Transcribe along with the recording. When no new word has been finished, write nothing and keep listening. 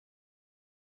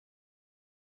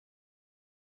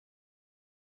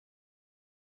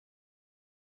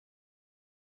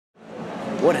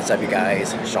What is up, you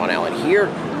guys? Shaun here.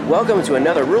 Welcome to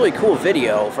another really cool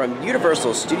video from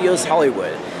Universal Studios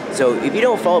Hollywood. So if you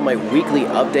don't follow my weekly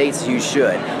updates, you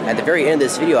should. At the very end of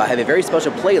this video, I have a very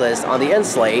special playlist on the end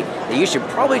slate that you should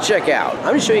probably check out. I'm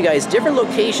going to show you guys different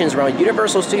locations around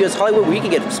Universal Studios Hollywood where you can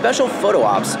get special photo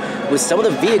ops with some of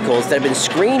the vehicles that have been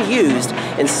screen used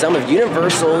in some of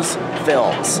Universal's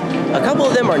films. A couple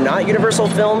of them are not Universal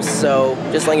films, so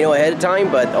just letting you know ahead of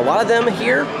time, but a lot of them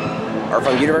here are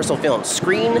from Universal films,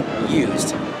 screen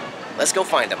used. Let's go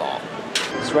find them all.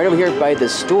 So right over here by the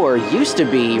store used to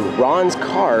be Ron's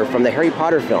car from the Harry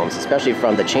Potter films, especially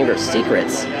from the Chamber of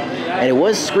Secrets. And it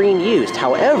was screen used.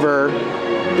 However,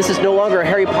 this is no longer a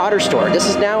Harry Potter store. This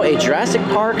is now a Jurassic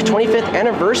Park 25th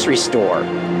anniversary store.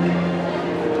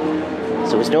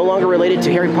 So it's no longer related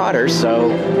to Harry Potter,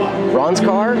 so Ron's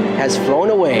car has flown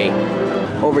away.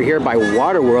 Over here by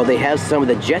Waterworld, they have some of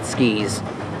the jet skis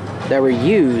that were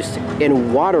used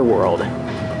in Waterworld.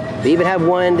 They even have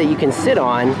one that you can sit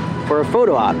on for a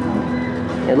photo op.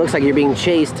 It looks like you're being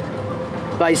chased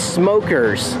by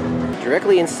smokers.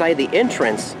 Directly inside the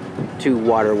entrance to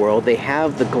Waterworld, they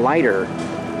have the glider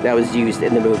that was used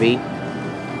in the movie.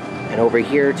 And over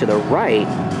here to the right,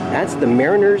 that's the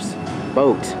Mariner's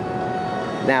boat.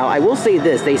 Now, I will say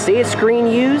this, they say it's screen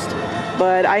used,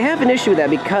 but I have an issue with that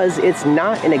because it's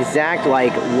not an exact,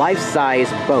 like,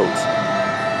 life-size boat.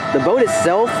 The boat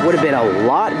itself would have been a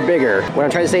lot bigger. What I'm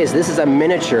trying to say is this is a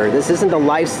miniature. This isn't the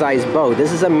life-size boat.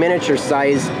 This is a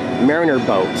miniature-size Mariner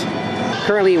boat.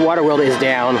 Currently, Waterworld is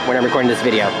down when I'm recording this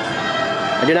video.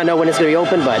 I do not know when it's going to be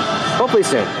open, but hopefully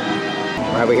soon.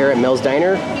 Right over here at Mel's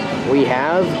Diner, we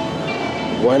have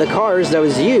one of the cars that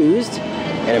was used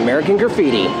in American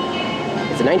Graffiti.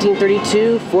 It's a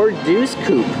 1932 Ford Deuce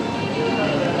Coupe,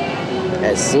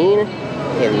 as seen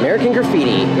in American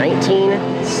Graffiti,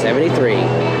 1973.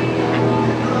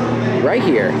 Right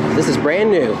here. This is brand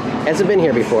new. Hasn't been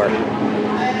here before.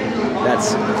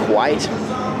 That's quite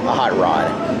a hot rod.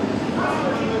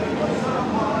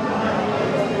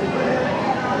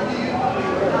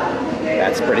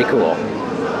 That's pretty cool.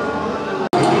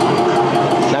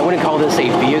 Now, I wouldn't call this a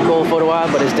vehicle photo op,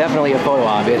 but it's definitely a photo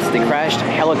op. It's the crashed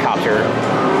helicopter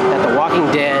at the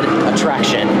Walking Dead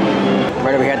attraction.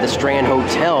 Right over here at the Strand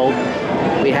Hotel,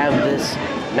 we have this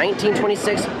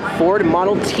 1926 Ford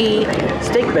Model T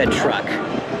stake bed truck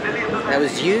that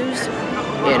was used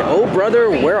in Oh Brother,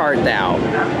 Where Art Thou?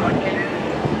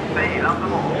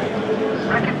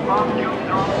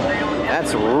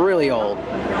 That's really old.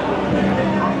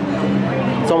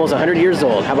 It's almost 100 years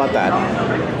old. How about that?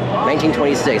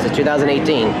 1926, it's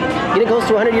 2018. Getting close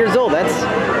to 100 years old.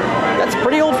 That's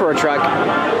pretty old for a truck.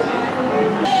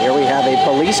 Here we have a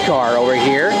police car over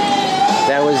here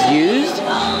that was used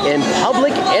in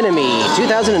Public Enemy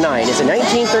 2009. It's a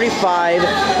 1935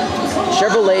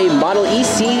 Chevrolet Model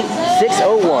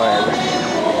EC601.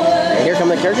 And here come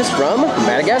the characters from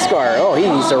Madagascar. Oh, he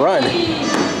needs to run.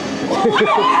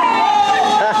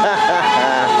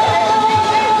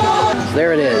 So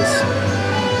there it is.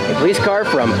 A police car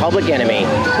from Public Enemy.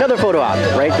 Another photo op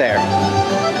right there.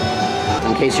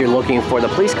 In case you're looking for the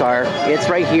police car, it's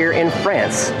right here in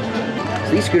France.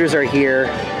 So these scooters are here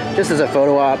just as a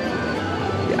photo op.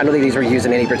 I don't think these were used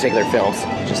in any particular films.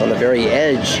 Just on the very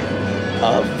edge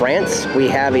of France, we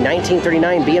have a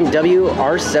 1939 BMW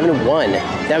R71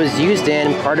 that was used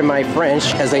in, pardon my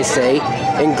French, as they say,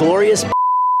 Inglorious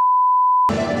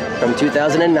from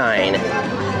 2009.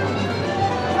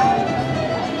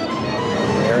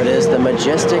 There it is, the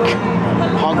majestic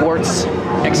Hogwarts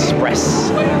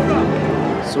Express.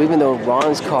 So even though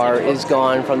Ron's car is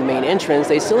gone from the main entrance,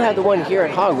 they still have the one here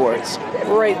at Hogwarts,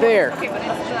 right there.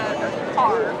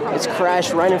 It's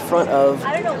crashed right in front of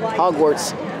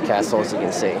Hogwarts Castle, as you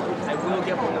can see.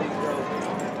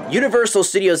 Universal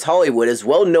Studios Hollywood is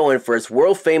well known for its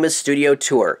world-famous studio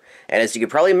tour, and as you can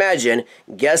probably imagine,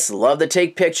 guests love to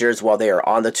take pictures while they are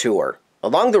on the tour.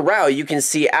 Along the route, you can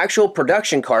see actual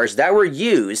production cars that were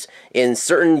used in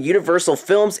certain Universal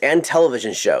films and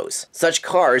television shows. Such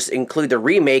cars include the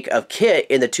remake of KITT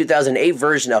in the 2008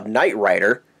 version of Knight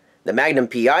Rider, the Magnum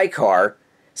PI car,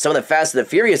 some of the Fast and the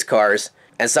Furious cars,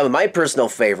 and some of my personal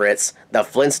favorites, the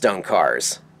Flintstone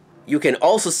cars. You can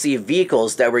also see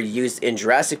vehicles that were used in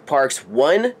Jurassic Parks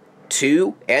 1,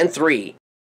 2, and 3.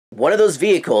 One of those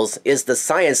vehicles is the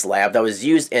science lab that was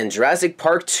used in Jurassic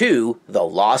Park 2, The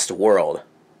Lost World.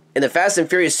 In the Fast and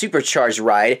Furious Supercharged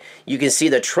ride, you can see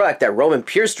the truck that Roman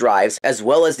Pierce drives, as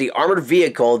well as the armored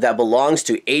vehicle that belongs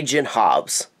to Agent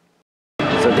Hobbs.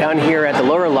 So down here at the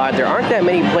lower lot, there aren't that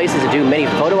many places to do many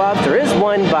photo ops. There is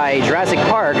one by Jurassic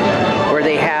Park where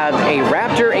they have a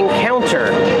raptor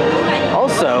encounter.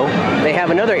 Also, they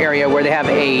have another area where they they have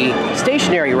a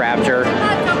stationary Raptor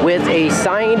with a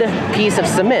signed piece of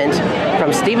cement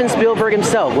from Steven Spielberg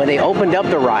himself when they opened up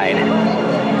the ride.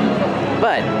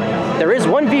 But there is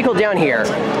one vehicle down here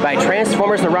by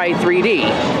Transformers The Ride 3D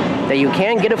that you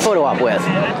can get a photo op with.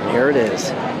 Here it is.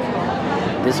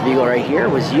 This vehicle right here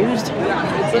was used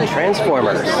in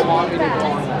Transformers.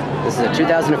 This is a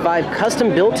 2005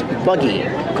 custom-built buggy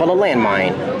called a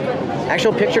Landmine.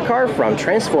 Actual picture car from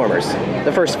Transformers,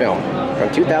 the first film,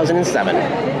 from 2007.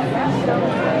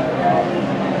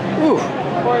 Ooh,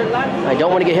 I don't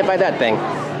want to get hit by that thing.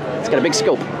 It's got a big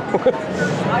scope.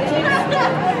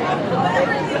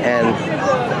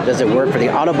 And does it work for the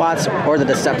Autobots or the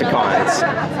Decepticons?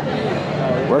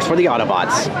 Works for the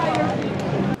Autobots.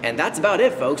 And that's about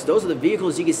it, folks. Those are the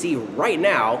vehicles you can see right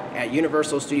now at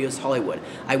Universal Studios Hollywood.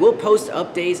 I will post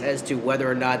updates as to whether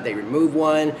or not they remove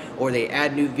one or they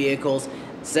add new vehicles.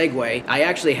 Segue, I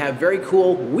actually have very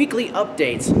cool weekly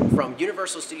updates from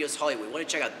Universal Studios Hollywood. Want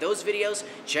to check out those videos?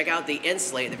 Check out the end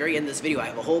slate. At the very end of this video, I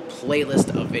have a whole playlist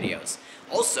of videos.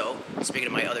 Also, speaking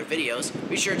of my other videos,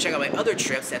 be sure to check out my other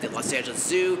trips at the Los Angeles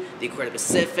Zoo, the Aquarium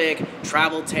Pacific,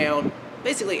 Travel Town,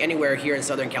 basically anywhere here in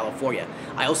Southern California.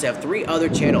 I also have 3 other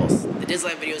channels: the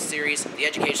Disneyland Video Series, the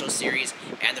Educational Series,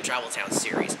 and the Travel Town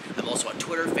Series. I'm also on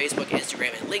Twitter, Facebook,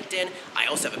 Instagram, and LinkedIn. I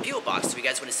also have a P.O. Box, so if you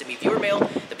guys want to send me viewer mail,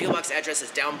 the P.O. Box address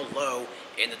is down below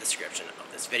in the description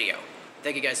of this video.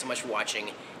 Thank you guys so much for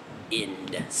watching.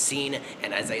 End scene.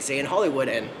 And as I say in Hollywood,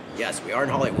 and yes, we are in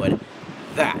Hollywood,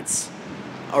 that's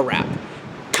a wrap.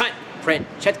 Cut, print,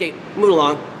 check the gate, move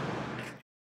along.